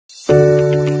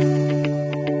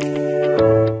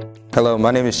Hello,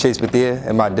 my name is Chase Bethea,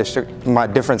 and my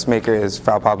difference maker is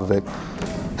Frau Popovic.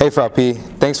 Hey Frau P,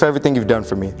 thanks for everything you've done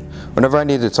for me. Whenever I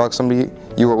needed to talk to somebody,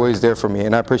 you were always there for me,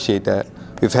 and I appreciate that.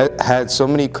 We've had so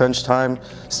many crunch time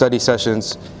study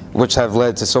sessions which have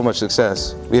led to so much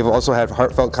success. We have also had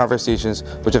heartfelt conversations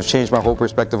which have changed my whole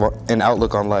perspective and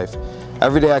outlook on life.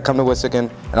 Every day I come to Wissahickon,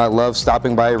 and I love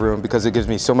stopping by your room because it gives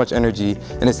me so much energy,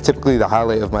 and it's typically the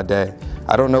highlight of my day.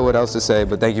 I don't know what else to say,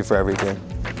 but thank you for everything.